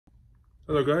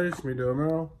Hello guys, me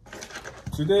Romero.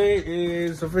 Today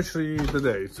is officially the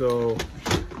day, so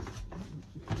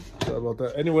sorry about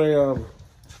that. Anyway,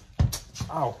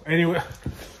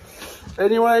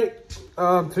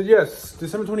 so yes,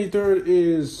 December 23rd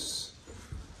is,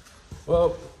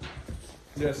 well,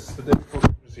 yes, the day before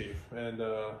Christmas Eve, and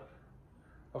of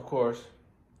course,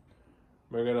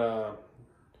 we're gonna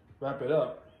wrap it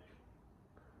up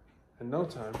in no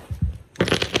time.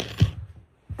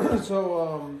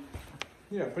 So,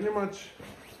 yeah, pretty much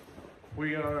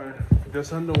we are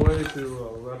just on the way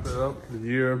to wrap it up the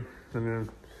year, and then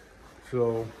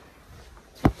so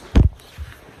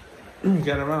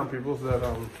get around people so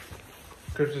that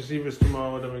Christmas Eve is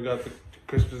tomorrow, then we got the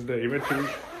Christmas Day. Eventually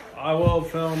I will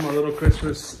film a little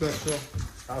Christmas special.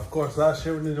 Of course last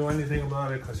year we didn't do anything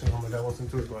about it because my dad wasn't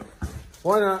to it, but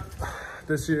why not?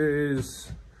 This year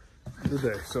is the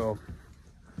day, so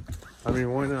I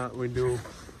mean, why not we do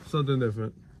something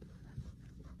different?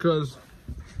 Because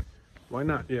why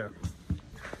not? Yeah.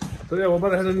 So yeah, we're about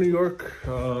to head to New York.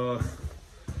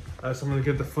 As I'm gonna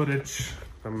get the footage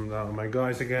from my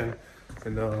guys again,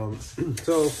 and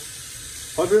so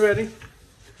I'll be ready.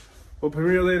 We'll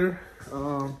premiere later.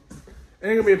 Ain't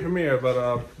gonna be a premiere, but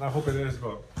I hope it is.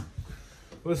 But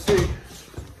we'll see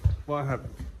what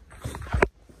happens.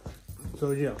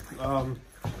 So yeah.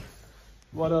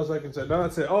 What else I can say? No,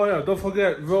 that's it. Oh yeah, don't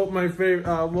forget, vote my favorite,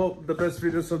 vote the best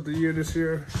videos of the year this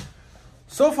year.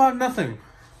 So far, nothing.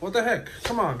 What the heck?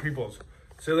 Come on, peoples.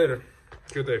 See you later.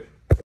 Good day.